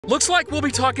Looks like we'll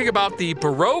be talking about the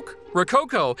Baroque,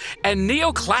 Rococo, and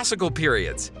Neoclassical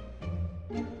periods.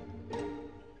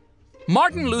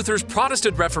 Martin Luther's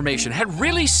Protestant Reformation had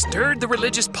really stirred the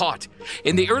religious pot.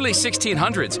 In the early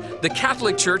 1600s, the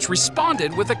Catholic Church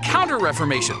responded with a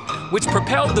counter-reformation, which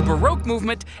propelled the Baroque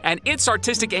movement and its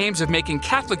artistic aims of making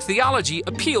Catholic theology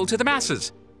appeal to the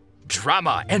masses.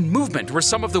 Drama and movement were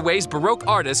some of the ways Baroque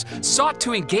artists sought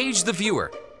to engage the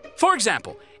viewer. For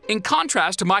example, in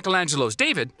contrast to Michelangelo's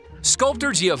David,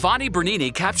 sculptor Giovanni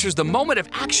Bernini captures the moment of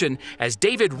action as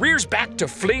David rears back to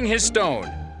fling his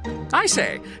stone. I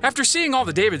say, after seeing all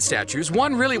the David statues,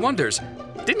 one really wonders,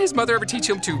 didn't his mother ever teach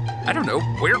him to, I don't know,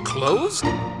 wear clothes?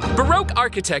 Baroque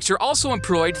architecture also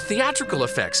employed theatrical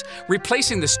effects,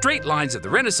 replacing the straight lines of the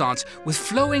Renaissance with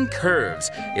flowing curves,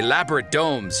 elaborate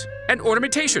domes, and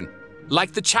ornamentation.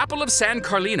 Like the Chapel of San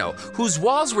Carlino, whose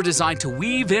walls were designed to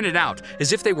weave in and out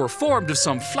as if they were formed of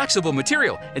some flexible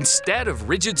material instead of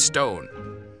rigid stone.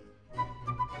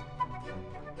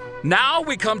 Now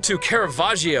we come to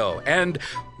Caravaggio and,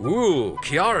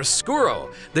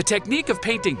 chiaroscuro, the technique of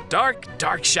painting dark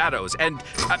shadows and...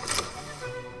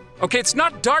 Okay, it's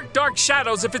not dark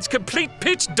shadows if it's complete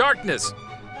pitch darkness.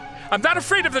 I'm not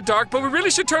afraid of the dark, but we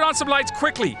really should turn on some lights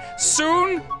quickly.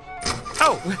 Soon?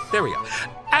 Oh, there we go.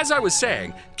 As I was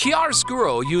saying,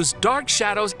 chiaroscuro used dark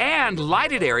shadows and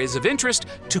lighted areas of interest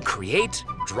to create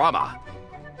drama.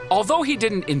 Although he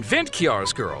didn't invent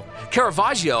chiaroscuro,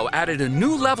 Caravaggio added a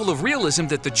new level of realism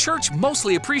that the church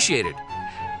mostly appreciated.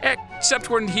 Except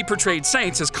when he portrayed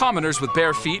saints as commoners with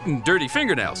bare feet and dirty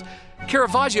fingernails.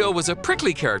 Caravaggio was a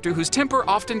prickly character whose temper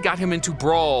often got him into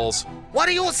brawls. What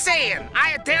are you saying?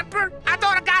 I a temper? I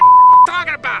thought I got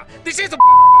talking about. This is a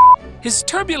His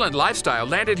turbulent lifestyle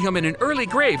landed him in an early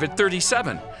grave at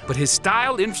 37, but his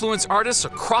style influenced artists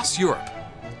across Europe.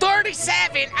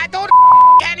 37? I don't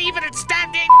can't even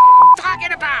stand it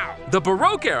talking about. The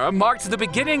Baroque era marked the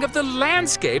beginning of the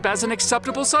landscape as an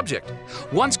acceptable subject.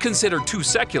 Once considered too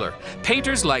secular,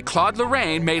 painters like Claude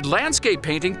Lorrain made landscape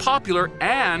painting popular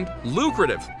and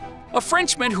lucrative. A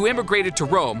Frenchman who immigrated to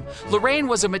Rome, Lorrain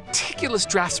was a meticulous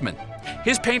draftsman.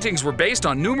 His paintings were based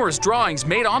on numerous drawings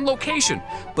made on location,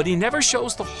 but he never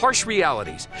shows the harsh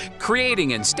realities,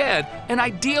 creating instead an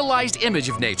idealized image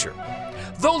of nature.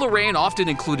 Though Lorrain often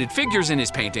included figures in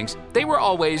his paintings, they were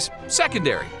always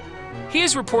secondary. He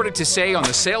is reported to say on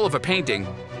the sale of a painting,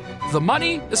 "The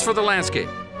money is for the landscape.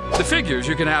 The figures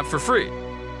you can have for free."